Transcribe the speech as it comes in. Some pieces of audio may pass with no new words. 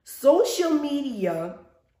social media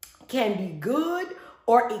can be good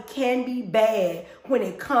or it can be bad when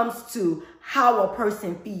it comes to how a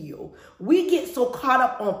person feels. We get so caught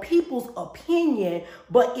up on people's opinion,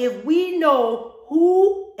 but if we know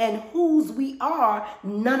who and whose we are,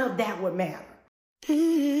 none of that would matter.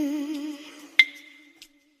 Anything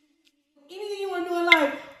you want to do in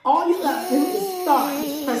life, all you got to do is start.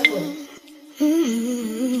 Press play.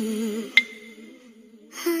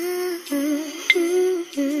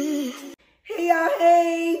 Hey y'all,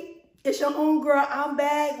 hey. It's your homegirl. I'm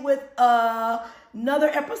back with another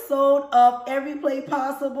episode of Every Play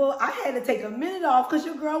Possible. I had to take a minute off because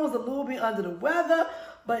your girl was a little bit under the weather.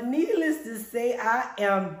 But needless to say, I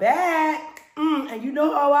am back. And you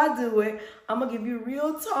know how I do it. I'm going to give you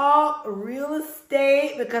real talk, real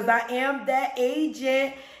estate, because I am that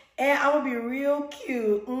agent. And I'm going to be real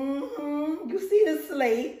cute. You see the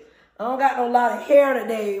slate. I don't got no lot of hair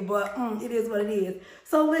today, but it is what it is.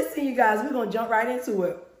 So listen, you guys, we're going to jump right into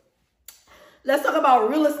it. Let's talk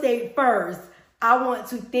about real estate first. I want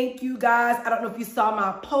to thank you guys. I don't know if you saw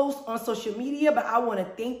my post on social media, but I want to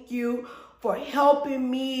thank you for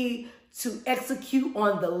helping me to execute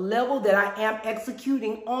on the level that I am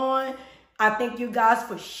executing on. I thank you guys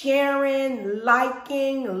for sharing,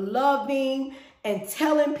 liking, loving, and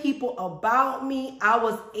telling people about me. I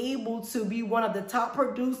was able to be one of the top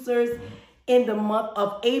producers in the month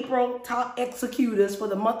of April, top executors for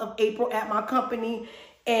the month of April at my company.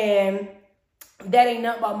 And that ain't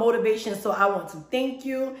nothing but motivation. So I want to thank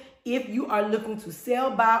you. If you are looking to sell,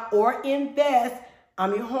 buy, or invest,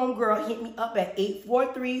 I'm your homegirl. Hit me up at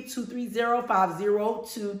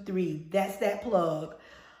 843-230-5023. That's that plug.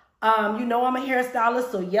 You know I'm a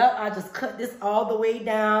hairstylist, so yep, I just cut this all the way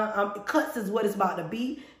down. Cuts is what it's about to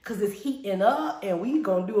be because it's heating up and we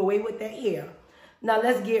gonna do away with that hair. Now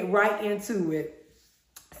let's get right into it.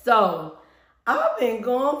 So I've been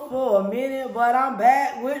gone for a minute, but I'm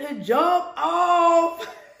back with the jump off.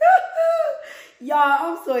 Y'all,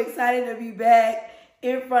 I'm so excited to be back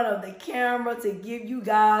in front of the camera to give you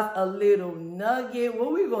guys a little nugget.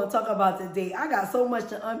 What we're going to talk about today, I got so much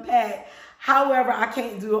to unpack. However, I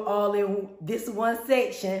can't do it all in this one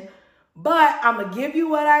section, but I'm going to give you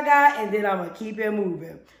what I got and then I'm going to keep it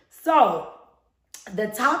moving. So the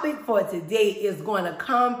topic for today is going to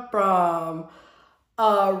come from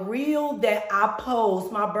a reel that I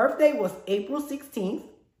post. My birthday was April 16th.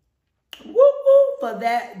 Woo woo for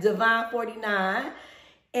that Divine 49.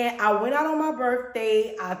 And I went out on my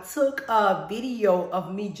birthday. I took a video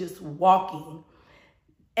of me just walking.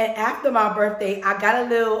 And after my birthday, I had a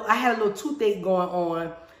little toothache going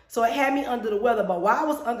on. So it had me under the weather. But while I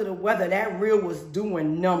was under the weather, that reel was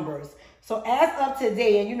doing numbers. So as of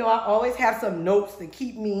today, and you know, I always have some notes to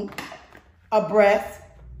keep me abreast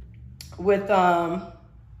with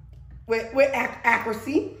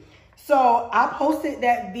accuracy. So I posted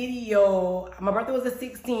that video. My birthday was the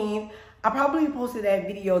 16th. I probably posted that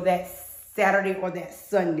video that Saturday or that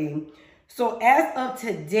Sunday. So as of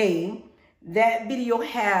today, that video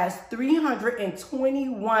has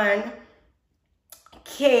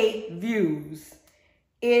 321K views.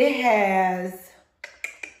 It has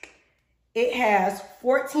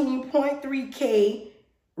 14.3K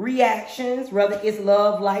reactions, whether it's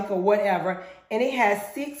love, like, or whatever. And it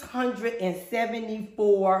has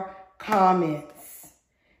 674 comments.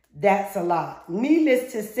 That's a lot.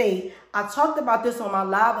 Needless to say, I talked about this on my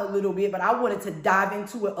live a little bit, but I wanted to dive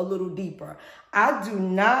into it a little deeper. I do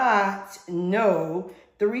not know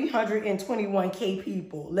 321K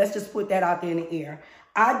people. Let's just put that out there in the air.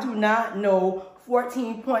 I do not know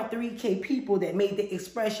 14.3K people that made the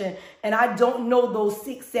expression, and I don't know those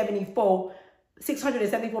 674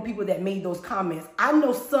 people that made those comments. I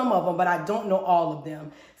know some of them, but I don't know all of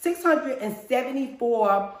them.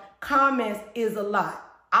 674 comments is a lot.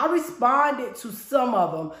 I responded to some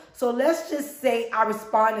of them. So let's just say I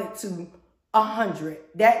responded to 100.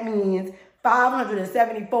 That means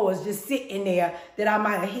 574 is just sitting there that I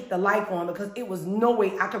might have hit the like on because it was no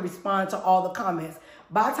way I could respond to all the comments.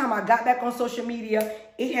 By the time I got back on social media,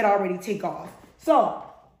 it had already taken off. So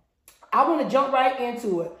I want to jump right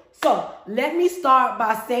into it. So let me start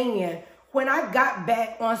by saying, when I got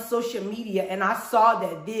back on social media and I saw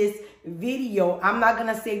that this video, I'm not going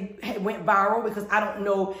to say it went viral because I don't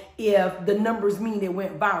know if the numbers mean it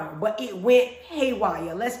went viral, but it went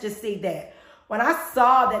haywire. Let's just say that. When I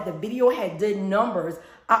saw that the video had done numbers,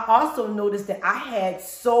 I also noticed that I had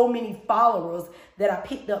so many followers that I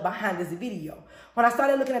picked up behind this video. When I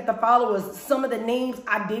started looking at the followers, some of the names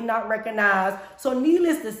I did not recognize. So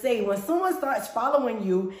needless to say, when someone starts following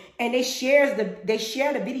you and they share the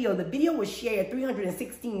video was shared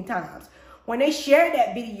 316 times. When they shared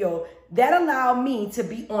that video, that allowed me to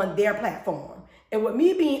be on their platform. And with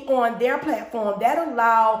me being on their platform, that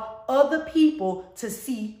allowed other people to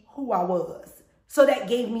see who I was. So that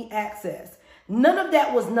gave me access. None of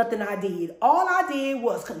that was nothing I did. All I did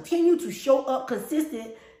was continue to show up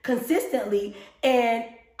consistently. And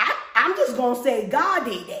I'm just going to say God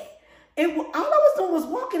did that. All I was doing was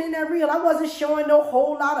walking in that reel. I wasn't showing no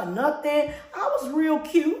whole lot of nothing. I was real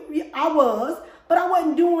cute. I was. But I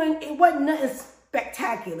wasn't doing, it wasn't nothing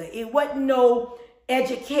spectacular. It wasn't no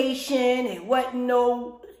education. It wasn't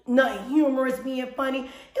nothing humorous, being funny. It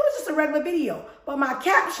was just a regular video. But my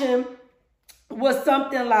caption was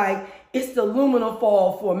something like, it's the luminal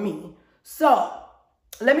fall for me. So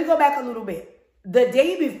let me go back a little bit. The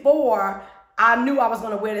day before I knew I was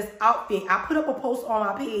going to wear this outfit, I put up a post on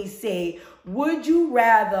my page saying, would you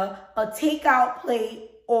rather a takeout plate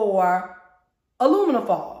or a luminal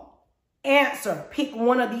fall? Answer, pick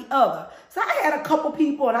one or the other. So I had a couple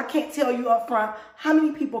people, and I can't tell you up front how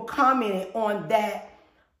many people commented on that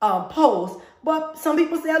post. But some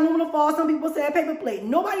people said aluminum foil, some people said paper plate.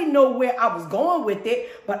 Nobody know where I was going with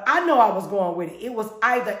it, but I know I was going with it. It was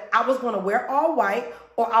either I was going to wear all white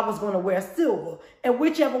or I was going to wear silver. And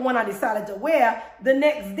whichever one I decided to wear, the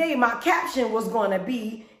next day my caption was going to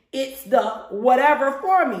be, it's the whatever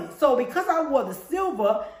for me. So because I wore the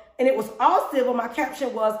silver and it was all silver, my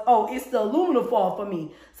caption was, oh, it's the aluminum foil for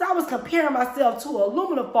me. So I was comparing myself to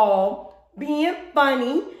aluminum foil, being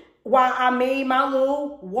funny, while I made my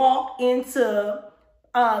little walk into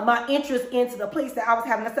my interest into the place that I was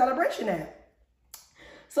having a celebration at.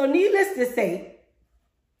 So needless to say,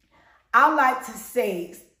 I like to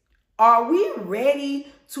say, are we ready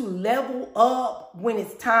to level up when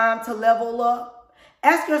it's time to level up?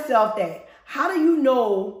 Ask yourself that. How do you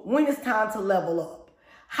know when it's time to level up?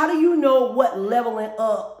 How do you know what leveling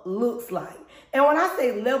up looks like? And when I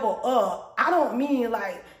say level up, I don't mean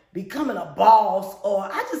like becoming a boss, or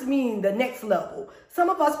I just mean the next level. Some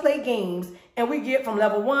of us play games and we get from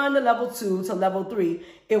level 1 to level 2 to level 3.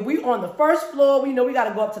 If we on the first floor, we know we got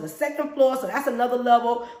to go up to the second floor, so that's another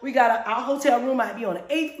level. We got our hotel room might be on the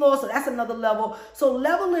 8th floor, so that's another level. So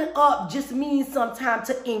leveling up just means sometimes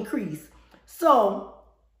to increase. So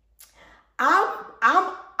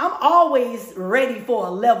I'm always ready for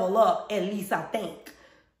a level up, at least I think.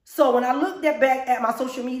 So when I looked back at my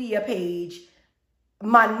social media page,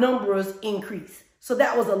 my numbers increased. So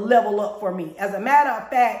that was a level up for me. As a matter of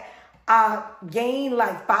fact, I gained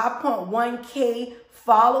like 5.1K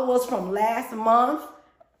followers from last month.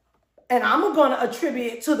 And I'm going to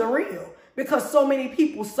attribute it to the reel because so many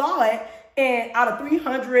people saw it. And out of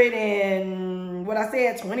 300 and what I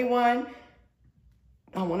said, 21,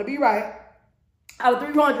 I want to be right. Out of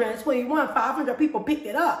 321, 500 people picked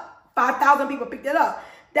it up. 5,000 people picked it up.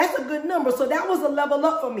 That's a good number. So that was a level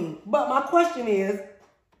up for me. But my question is,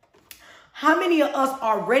 how many of us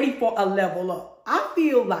are ready for a level up? I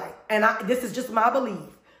feel like, and this is just my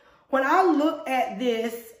belief, when I look at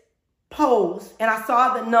this post and I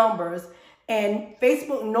saw the numbers and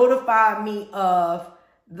Facebook notified me of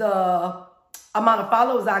the amount of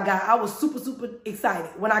followers I got, I was super, super excited.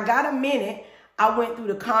 When I got a minute, I went through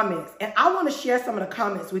the comments, and I want to share some of the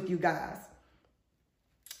comments with you guys.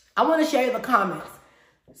 I want to share the comments.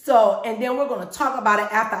 So, and then we're going to talk about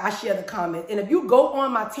it after I share the comments. And if you go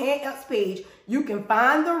on my Tan Epps page, you can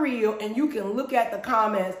find the reel and you can look at the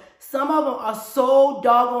comments. Some of them are so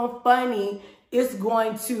doggone funny, it's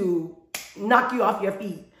going to knock you off your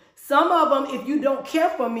feet. Some of them, if you don't care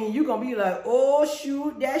for me, you're going to be like, oh,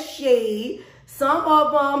 shoot, that's shade. Some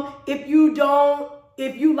of them, if you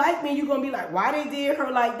like me, you're going to be like, why they did her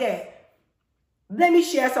like that? Let me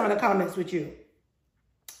share some of the comments with you.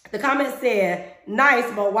 The comment said,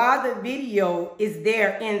 nice, but why the video is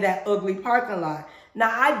there in that ugly parking lot?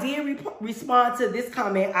 Now, I did respond to this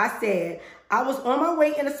comment. I said, I was on my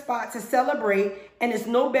way in a spot to celebrate, and it's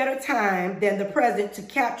no better time than the present to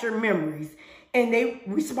capture memories. And they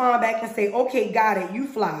respond back and say, okay, got it, you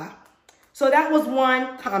fly. So that was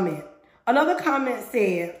one comment. Another comment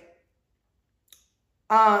said,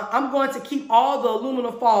 I'm going to keep all the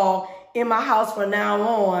aluminum foil in my house from now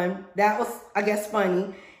on. That was, I guess,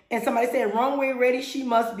 funny. And somebody said, wrong way ready she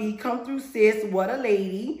must be. Come through, sis. What a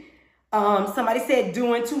lady. Somebody said,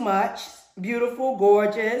 doing too much. Beautiful,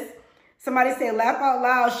 gorgeous. Somebody said, laugh out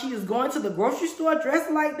loud. She is going to the grocery store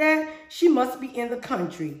dressed like that. She must be in the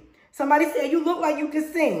country. Somebody said, you look like you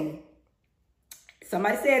can sing.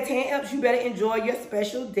 Somebody said, Tan Epps, you better enjoy your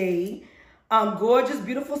special day. Gorgeous,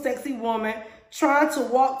 beautiful, sexy woman. Trying to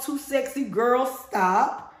walk too sexy, girl,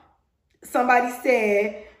 stop. Somebody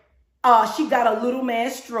said, she got a little man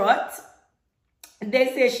strut.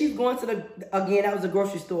 They said she's going to again, that was a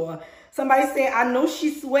grocery store. Somebody said, I know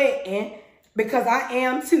she's sweating because I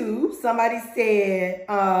am too. Somebody said,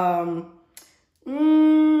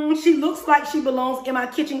 she looks like she belongs in my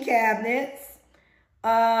kitchen cabinets.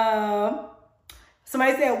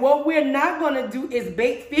 Somebody said, what we're not going to do is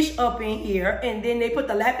bake fish up in here. And then they put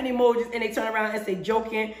the laughing emojis and they turn around and say,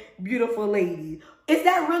 joking, beautiful lady. Is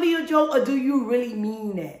that really a joke, or do you really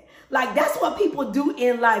mean that? Like, that's what people do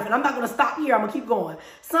in life. And I'm not going to stop here. I'm going to keep going.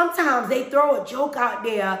 Sometimes they throw a joke out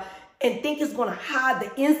there and think it's going to hide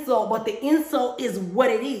the insult, but the insult is what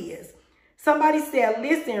it is. Somebody said,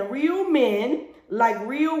 listen, real men like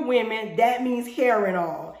real women, that means hair and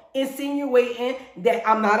all, insinuating that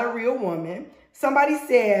I'm not a real woman. Somebody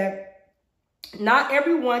said, not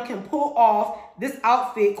everyone can pull off this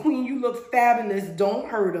outfit. Queen, you look fabulous. Don't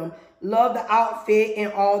hurt them. Love the outfit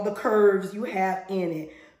and all the curves you have in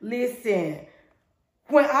it. Listen,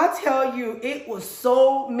 when I tell you it was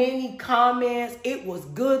so many comments, it was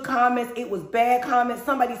good comments, it was bad comments.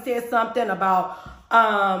 Somebody said something about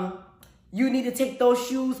you need to take those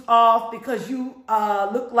shoes off because you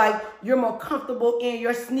look like you're more comfortable in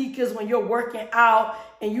your sneakers when you're working out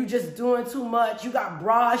and you just doing too much. You got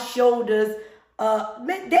broad shoulders.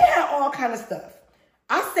 They had all kind of stuff.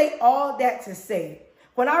 I say all that to say,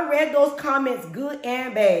 when I read those comments, good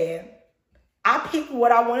and bad, I picked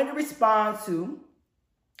what I wanted to respond to.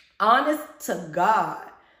 Honest to God,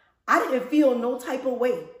 I didn't feel no type of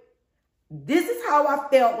way. This is how I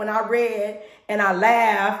felt when I read and I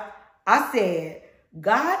laughed. I said,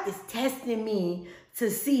 God is testing me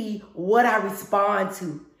to see what I respond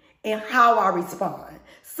to and how I respond.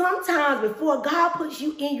 Sometimes before God puts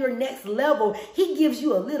you in your next level, he gives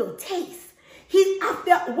you a little taste. I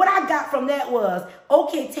felt what I got from that was,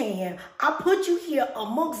 okay, Tan, I put you here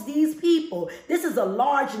amongst these people. This is a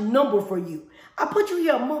large number for you. I put you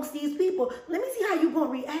here amongst these people. Let me see how you're going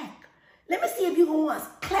to react. Let me see if you're going to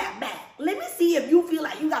clap back. Let me see if you feel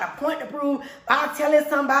like you got a point to prove by telling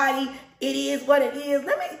somebody it is what it is.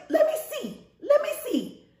 Let me see. Let me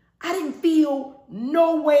see. I didn't feel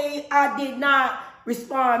no way. I did not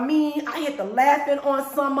respond mean. I hit the laughing on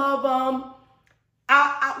some of them.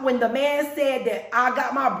 When the man said that I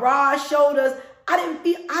got my broad shoulders,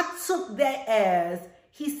 I took that as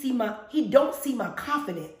he don't see my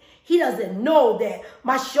confidence. He doesn't know that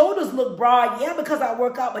my shoulders look broad, yeah, because I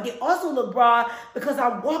work out, but they also look broad because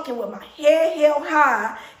I'm walking with my head held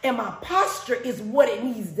high and my posture is what it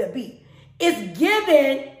needs to be. It's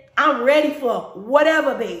given, I'm ready for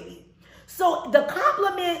whatever, baby. So the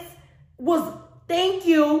compliments was thank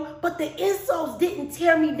you, but the insults didn't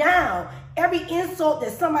tear me down. Every insult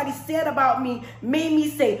that somebody said about me made me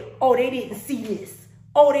say, oh, they didn't see this.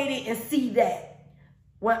 Oh, they didn't see that.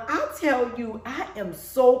 When I tell you I am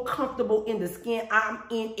so comfortable in the skin I'm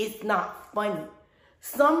in, it's not funny.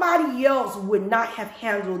 Somebody else would not have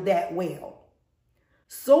handled that well.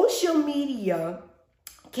 Social media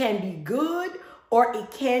can be good or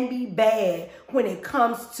it can be bad when it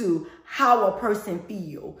comes to how a person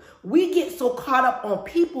feels. We get so caught up on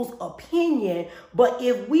people's opinion, but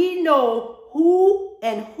if we know who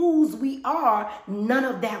and whose we are, none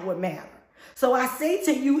of that would matter. So I say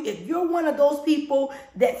to you, if you're one of those people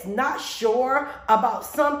that's not sure about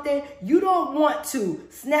something, you don't want to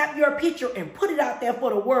snap your picture and put it out there for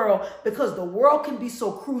the world because the world can be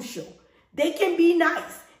so crucial. They can be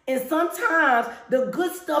nice. And sometimes the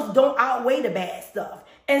good stuff don't outweigh the bad stuff.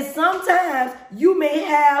 And sometimes you may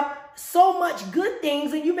have so much good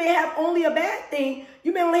things and you may have only a bad thing.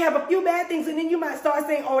 You may only have a few bad things and then you might start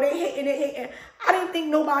saying, oh, they hating, they hating. I didn't think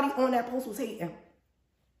nobody on that post was hating.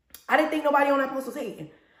 I didn't think nobody on that post was hating.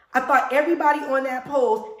 I thought everybody on that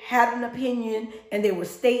post had an opinion and they were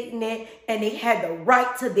stating it and they had the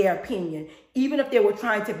right to their opinion. Even if they were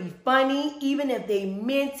trying to be funny, even if they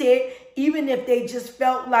meant it, even if they just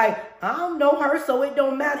felt like, I don't know her, so it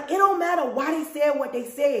don't matter. It don't matter why they said what they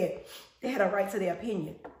said. They had a right to their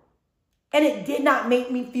opinion. And it did not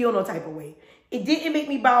make me feel no type of way. It didn't make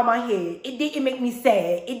me bow my head. It didn't make me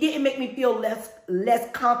sad. It didn't make me feel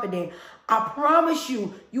less confident. I promise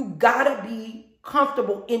you, you gotta be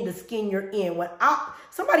comfortable in the skin you're in.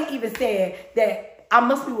 Somebody even said that I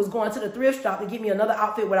was going to the thrift shop to get me another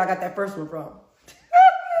outfit where I got that first one from.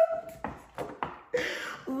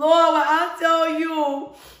 Lord, when I tell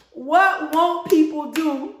you, what won't people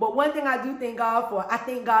do? But one thing I do thank God for, I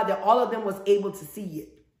thank God that all of them was able to see it.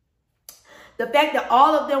 The fact that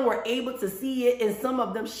all of them were able to see it and some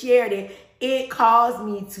of them shared it, it caused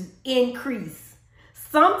me to increase.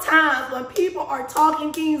 Sometimes when people are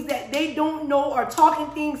talking things that they don't know or talking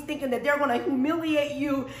things thinking that they're going to humiliate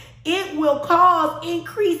you, it will cause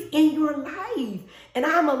increase in your life. And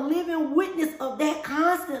I'm a living witness of that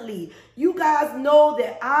constantly. You guys know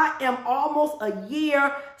that I am almost a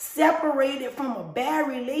year separated from a bad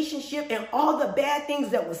relationship, and all the bad things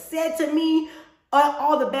that were said to me,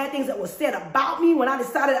 all the bad things that were said about me when I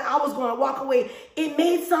decided that I was going to walk away, it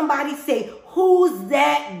made somebody say, who's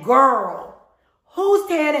that girl? Who's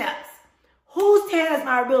Tanez? Who's Tanez,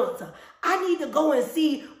 my realtor? I need to go and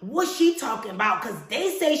see what she talking about, because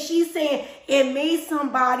they say she's saying it made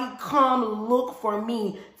somebody come look for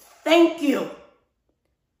me. Thank you.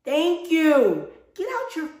 Thank you. Get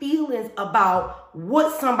out your feelings about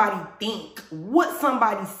what somebody think, what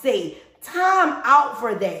somebody say. Time out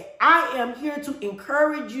for that. I am here to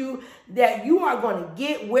encourage you that you are going to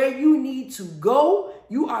get where you need to go.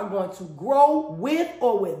 You are going to grow with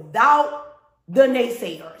or without the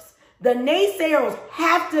naysayers. The naysayers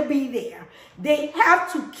have to be there. They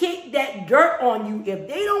have to kick that dirt on you. If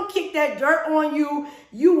they don't kick that dirt on you,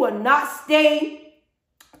 you will not stay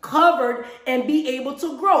covered and be able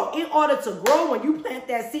to grow. In order to grow, when you plant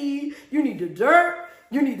that seed, you need the dirt,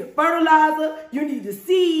 you need the fertilizer, you need the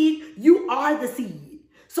seed. You are the seed.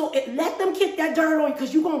 So let them kick that dirt on you,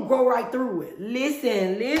 because you're going to grow right through it.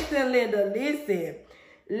 Listen, Linda,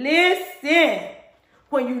 listen.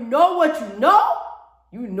 When you know what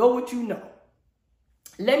you know what you know.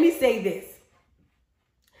 Let me say this.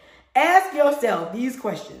 Ask yourself these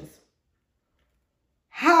questions.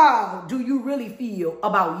 How do you really feel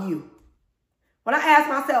about you? When I ask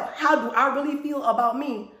myself, how do I really feel about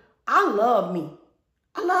me? I love me.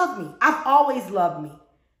 I love me. I've always loved me.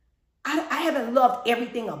 I haven't loved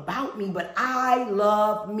everything about me, but I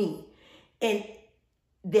love me. And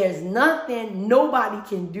there's nothing nobody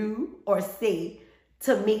can do or say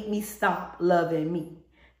to make me stop loving me.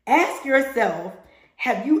 Ask yourself,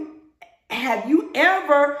 have you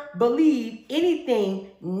ever believed anything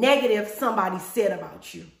negative somebody said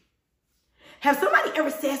about you? Have somebody ever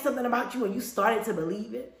said something about you and you started to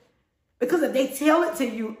believe it? Because if they tell it to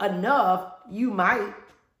you enough, you might.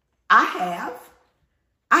 I have.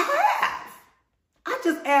 I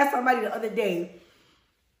just asked somebody the other day.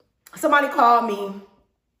 Somebody called me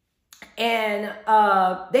and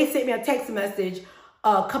they sent me a text message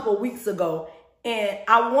a couple of weeks ago, and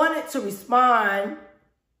I wanted to respond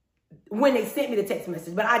when they sent me the text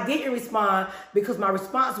message, but I didn't respond because my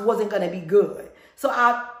response wasn't going to be good. So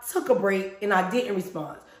I took a break and I didn't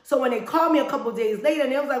respond. So when they called me a couple of days later,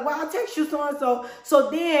 and they was like, well, I'll text you so-and-so. So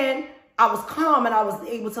then I was calm and I was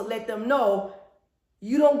able to let them know,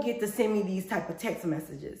 you don't get to send me these type of text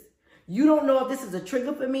messages. You don't know if this is a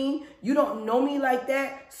trigger for me. You don't know me like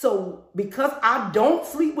that. So because I don't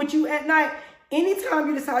sleep with you at night, anytime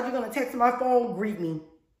you decide you're going to text my phone, greet me.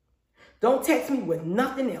 Don't text me with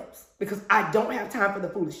nothing else, because I don't have time for the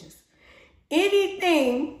foolishness.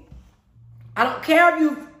 Anything, I don't care if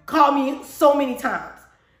you call me so many times.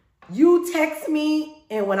 You text me,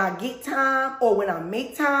 and when I get time or when I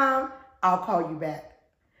make time, I'll call you back.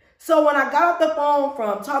 So when I got off the phone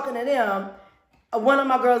from talking to them, one of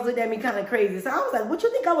my girls looked at me kind of crazy. So I was like, what,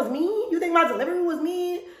 you think I was mean? You think my delivery was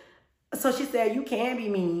mean? So she said, you can be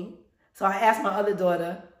mean. So I asked my other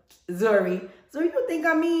daughter, Zuri, you think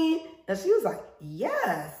I'm mean? And she was like,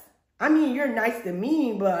 yes. I mean, you're nice to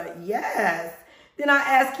me, but yes. Then I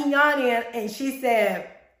asked Kiani, and she said,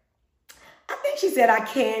 I think she said I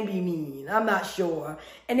can be mean. I'm not sure.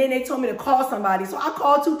 And then they told me to call somebody. So I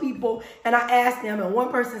called two people and I asked them, and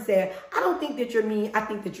one person said, I don't think that you're mean. I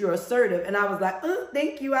think that you're assertive. And I was like,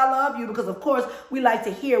 thank you. I love you. Because of course we like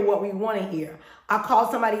to hear what we want to hear. I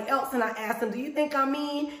called somebody else and I asked them, do you think I'm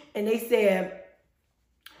mean? And they said,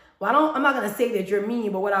 well, I'm not going to say that you're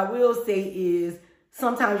mean, but what I will say is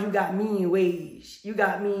sometimes you got mean ways. You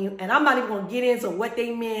got mean, and I'm not even going to get into what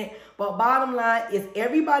they meant. But bottom line is,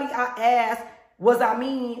 everybody I asked, was I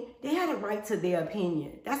mean? They had a right to their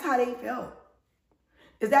opinion. That's how they felt.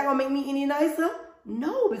 Is that going to make me any nicer?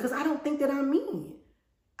 No, because I don't think that I'm mean.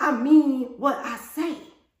 I mean what I say.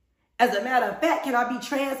 As a matter of fact, can I be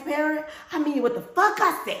transparent? I mean what the fuck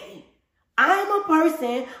I say. I'm a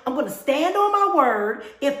person, I'm going to stand on my word.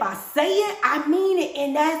 If I say it, I mean it,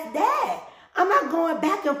 and that's that. I'm not going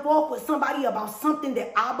back and forth with somebody about something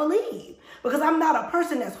that I believe, because I'm not a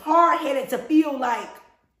person that's hard-headed to feel like,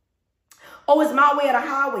 oh, it's my way or the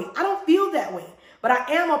highway. I don't feel that way. But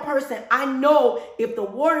I am a person, I know if the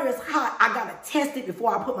water is hot, I got to test it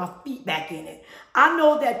before I put my feet back in it. I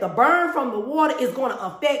know that the burn from the water is going to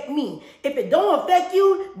affect me. If it don't affect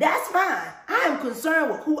you, that's fine. I am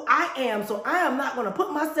concerned with who I am, so I am not going to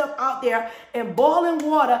put myself out there in boiling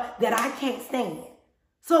water that I can't stand.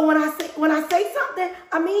 So when I say something,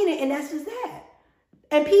 I mean it, and that's just that.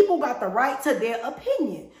 And people got the right to their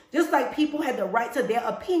opinion. Just like people had the right to their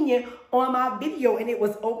opinion on my video, and it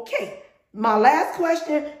was okay. My last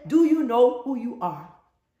question, do you know who you are?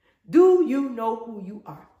 Do you know who you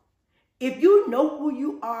are? If you know who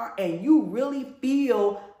you are and you really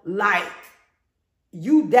feel like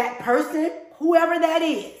you that person, whoever that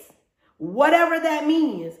is, whatever that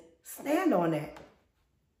means, stand on that.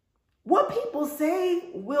 What people say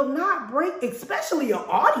will not break, especially your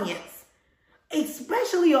audience.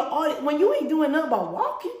 Especially your audience. When you ain't doing nothing but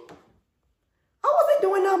walking. I wasn't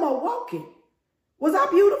doing nothing but walking. Was I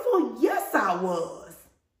beautiful? Yes, I was.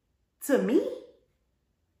 To me,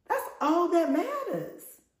 that's all that matters.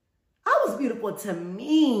 I was beautiful to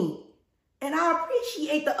me. And I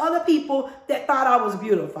appreciate the other people that thought I was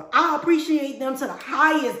beautiful. I appreciate them to the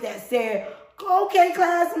highest that said, okay,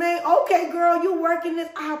 classmate, okay, girl, you working this.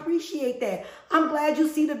 I appreciate that. I'm glad you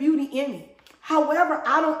see the beauty in me. However,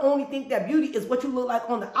 I don't only think that beauty is what you look like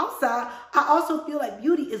on the outside. I also feel like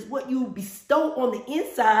beauty is what you bestow on the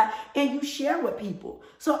inside and you share with people.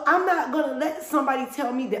 So I'm not going to let somebody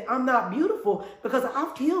tell me that I'm not beautiful, because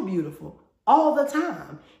I feel beautiful all the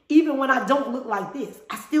time. Even when I don't look like this,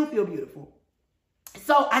 I still feel beautiful.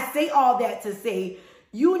 So I say all that to say,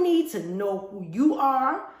 you need to know who you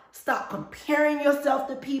are. Stop comparing yourself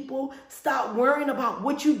to people. Stop worrying about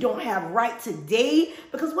what you don't have right today,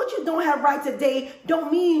 because what you don't have right today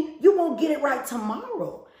don't mean you won't get it right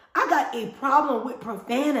tomorrow. I got a problem with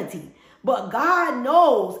profanity, but God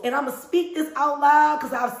knows, and I'm going to speak this out loud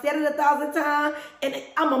because I've said it 1,000 times, and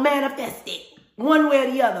I'm going to manifest it one way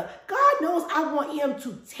or the other. God knows I want him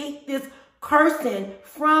to take this cursing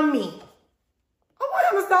from me. I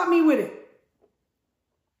want him to stop me with it.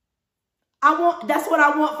 That's what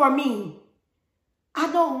I want for me.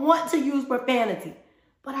 I don't want to use profanity,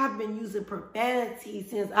 but I've been using profanity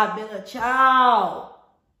since I've been a child.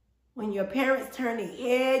 When your parents turn their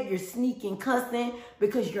head, you're sneaking cussing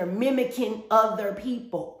because you're mimicking other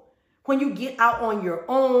people. When you get out on your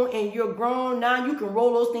own and you're grown, now you can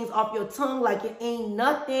roll those things off your tongue like it ain't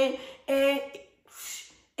nothing. And it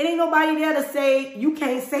ain't nobody there to say you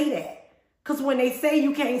can't say that. Because when they say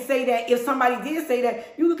you can't say that, if somebody did say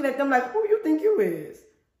that, you looking at them like, who you think you is?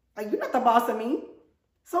 Like, you're not the boss of me.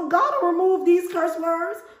 So God will remove these curse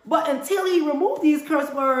words. But until he removes these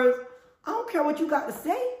curse words, I don't care what you got to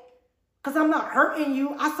say. Because I'm not hurting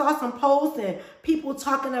you. I saw some posts and people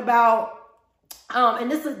talking about, and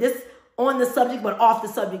this on the subject, but off the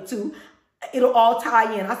subject too. It'll all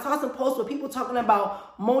tie in. I saw some posts with people talking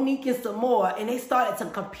about Monique and Samoa, and they started to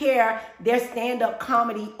compare their stand-up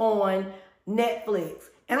comedy on Netflix.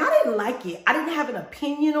 And I didn't like it. I didn't have an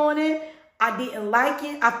opinion on it. I didn't like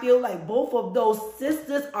it. I feel like both of those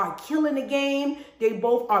sisters are killing the game. They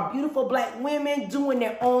both are beautiful black women doing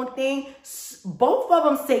their own thing. Both of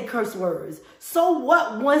them say curse words. So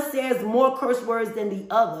what? One says more curse words than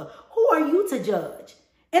the other. Who are you to judge?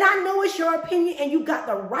 And I know it's your opinion and you got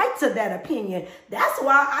the right to that opinion. That's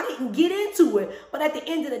why I didn't get into it. But at the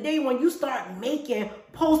end of the day, when you start making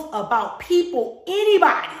posts about people,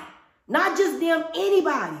 anybody, not just them,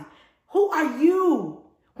 anybody, who are you?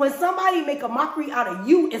 When somebody make a mockery out of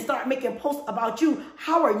you and start making posts about you,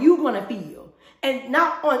 how are you going to feel? And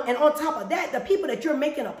on top of that, the people that you're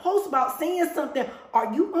making a post about saying something,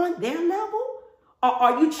 are you on their level? Or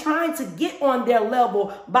are you trying to get on their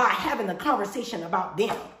level by having a conversation about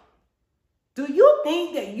them? Do you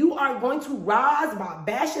think that you are going to rise by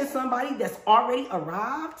bashing somebody that's already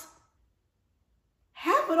arrived?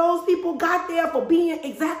 Half of those people got there for being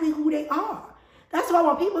exactly who they are. That's why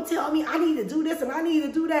when people tell me I need to do this and I need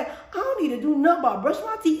to do that, I don't need to do nothing but brush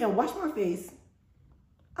my teeth and wash my face.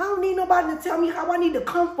 I don't need nobody to tell me how I need to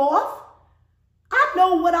come forth. I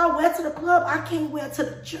know what I wear to the club, I can't wear to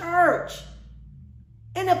the church.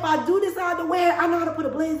 And if I do decide to wear it, I know how to put a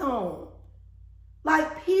blaze on.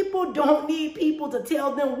 Like, people don't need people to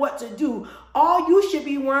tell them what to do. All you should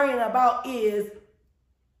be worrying about is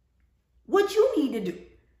what you need to do.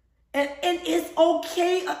 And it's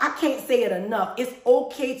okay. I can't say it enough. It's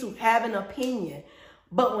okay to have an opinion.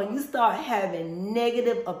 But when you start having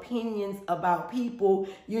negative opinions about people,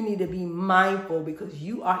 you need to be mindful because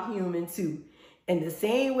you are human too. And the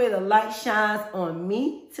same way the light shines on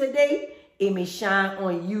me today, it may shine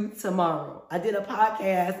on you tomorrow. I did a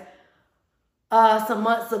podcast some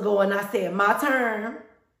months ago and I said, my turn.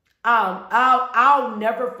 I'll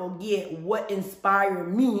never forget what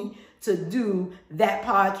inspired me to do that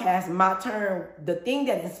podcast, My Turn. The thing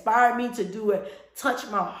that inspired me to do it touched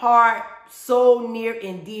my heart so near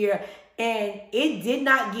and dear. And it did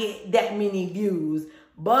not get that many views,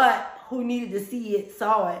 but who needed to see it,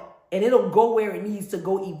 saw it. and it'll go where it needs to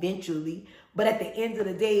go eventually. But at the end of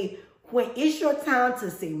the day, when it's your time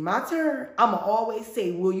to say my turn, I'm going to always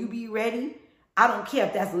say, will you be ready? I don't care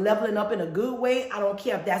if that's leveling up in a good way. I don't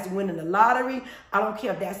care if that's winning the lottery. I don't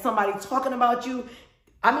care if that's somebody talking about you.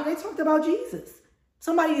 I mean, they talked about Jesus.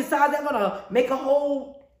 Somebody decides they're going to make a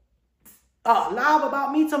whole live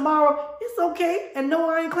about me tomorrow. It's okay. And no,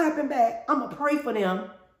 I ain't clapping back. I'm going to pray for them.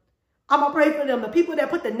 I'm going to pray for them. The people that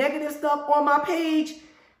put the negative stuff on my page,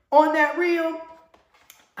 on that reel,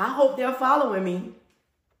 I hope they're following me.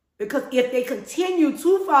 Because if they continue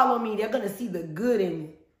to follow me, they're going to see the good in me.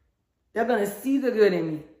 They're going to see the good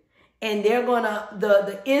in me. And they're going to,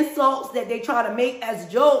 the insults that they try to make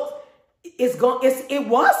as jokes, it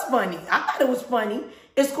was funny. I thought it was funny.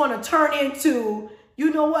 It's going to turn into,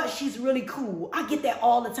 you know what? She's really cool. I get that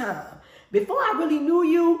all the time. Before I really knew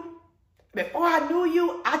you,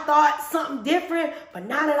 I thought something different. But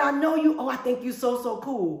now that I know you, oh, I think you're so, so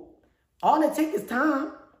cool. All it takes is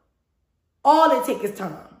time. All it takes is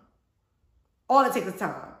time. All it takes is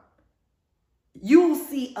time. You'll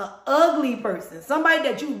see an ugly person, somebody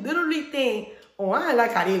that you literally think, oh, I ain't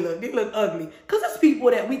like how they look. They look ugly. Because there's people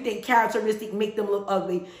that we think characteristic make them look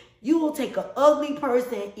ugly. You will take an ugly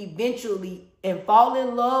person eventually and fall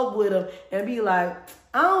in love with them and be like,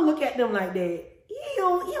 I don't look at them like that. He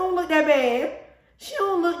don't look that bad. She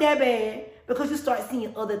don't look that bad. Because you start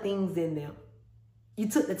seeing other things in them. You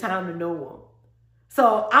took the time to know them.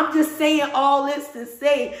 So I'm just saying all this to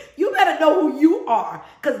say, you better know who you are,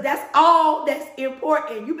 because that's all that's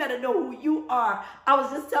important. You better know who you are. I was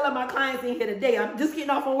just telling my clients in here today, I'm just getting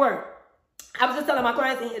off from work. I was just telling my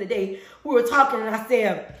clients in here today, we were talking and I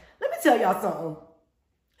said, let me tell y'all something.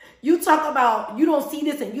 You talk about you don't see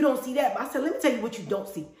this and you don't see that, but I said, let me tell you what you don't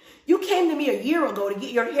see. You came to me a year ago to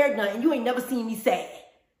get your hair done and you ain't never seen me sad.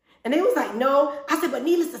 And they was like, no. I said, but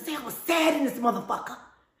needless to say, I was sad in this motherfucker.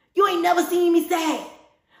 You ain't never seen me sad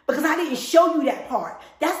because I didn't show you that part.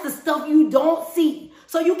 That's the stuff you don't see.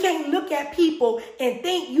 So you can't look at people and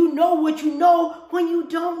think you know what you know when you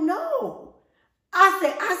don't know.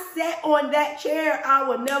 I sat on that chair. I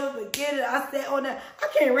will never forget it. I sat on that. I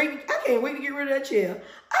can't wait to get rid of that chair.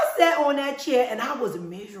 I sat on that chair and I was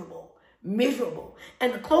miserable.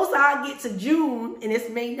 And the closer I get to June, and it's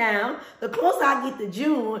May now, the closer I get to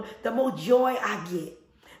June, the more joy I get.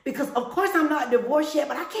 Because, of course, I'm not divorced yet,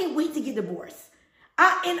 but I can't wait to get divorced.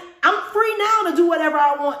 And I'm free now to do whatever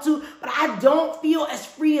I want to, but I don't feel as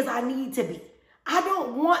free as I need to be. I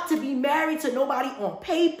don't want to be married to nobody on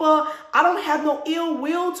paper. I don't have no ill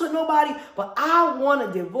will to nobody, but I want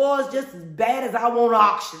a divorce just as bad as I want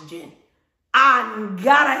oxygen. I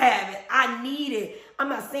gotta have it. I need it. I'm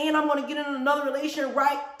not saying I'm going to get in another relationship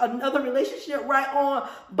right on,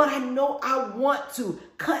 but I know I want to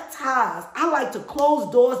cut ties. I like to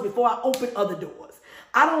close doors before I open other doors.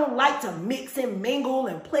 I don't like to mix and mingle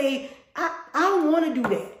and play. I don't want to do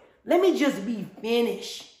that. Let me just be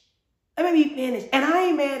finished. Let me be finished. And I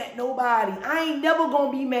ain't mad at nobody. I ain't never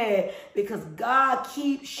going to be mad because God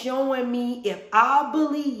keeps showing me if I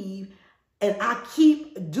believe and I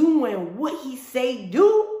keep doing what he say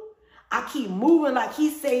do, I keep moving like he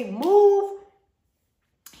say move,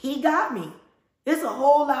 he got me. There's a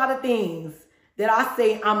whole lot of things that I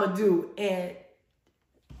say I'm going to do. And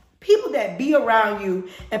people that be around you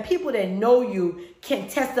and people that know you can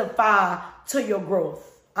testify to your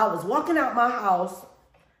growth. I was walking out my house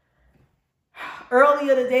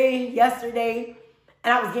earlier today, yesterday,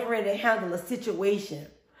 and I was getting ready to handle a situation.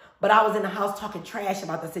 But I was in the house talking trash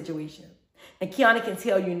about the situation. And Kiana can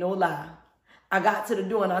tell you no lie. I got to the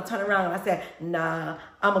door and I turned around and I said, nah,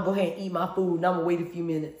 I'm going to go ahead and eat my food and I'm going to wait a few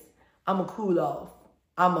minutes. I'm going to cool off.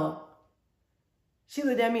 She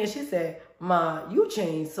looked at me and she said, Ma, you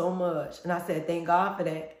changed so much. And I said, thank God for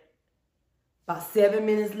that. About 7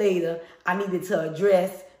 minutes later, I needed to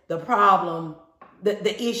address the problem,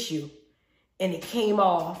 the issue. And it came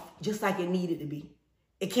off just like it needed to be.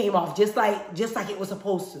 It came off just like it was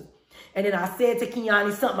supposed to. And then I said to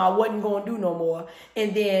Kiani something I wasn't going to do no more.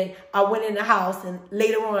 And then I went in the house and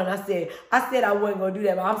later on I said I wasn't going to do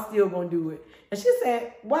that, but I'm still going to do it. And she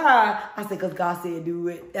said, why? I said, because God said do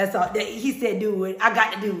it. That's all. He said do it. I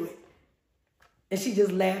got to do it. And she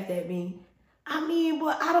just laughed at me. I mean,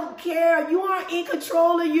 but I don't care. You aren't in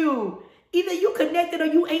control of you. Either you connected or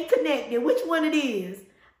you ain't connected. Which one it is?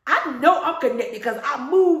 I know I'm connected because I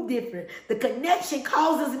move different. The connection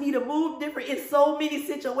causes me to move different in so many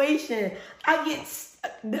situations.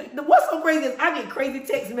 What's so crazy is I get crazy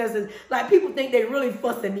text messages. Like people think they really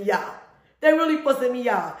fussing me out. They're really fussing me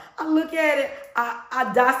out. I look at it.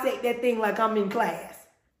 I dissect that thing like I'm in class.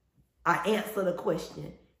 I answer the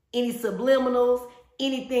question. Any subliminals,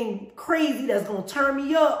 anything crazy that's going to turn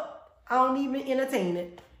me up, I don't even entertain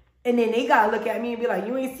it. And then they got to look at me and be like,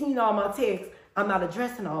 you ain't seen all my texts. I'm not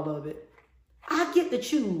addressing all of it. I get to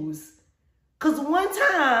choose. Because one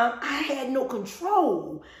time, I had no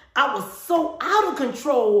control. I was so out of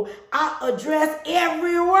control, I addressed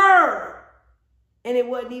every word. And it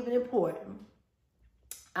wasn't even important.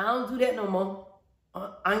 I don't do that no more.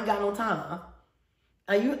 I ain't got no time.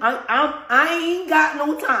 I ain't got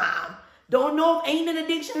no time. Don't know if ain't in the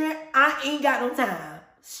dictionary. I ain't got no time.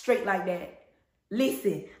 Straight like that.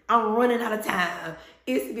 Listen, I'm running out of time.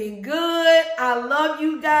 It's been good. I love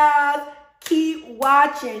you guys. Keep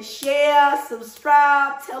watching, share,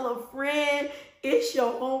 subscribe, tell a friend. It's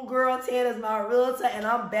your homegirl, Tanner's my realtor, and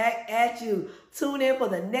I'm back at you. Tune in for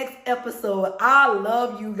the next episode. I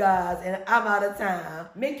love you guys, and I'm out of time.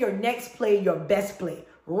 Make your next play your best play.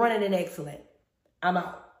 Running and excellent. I'm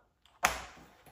out.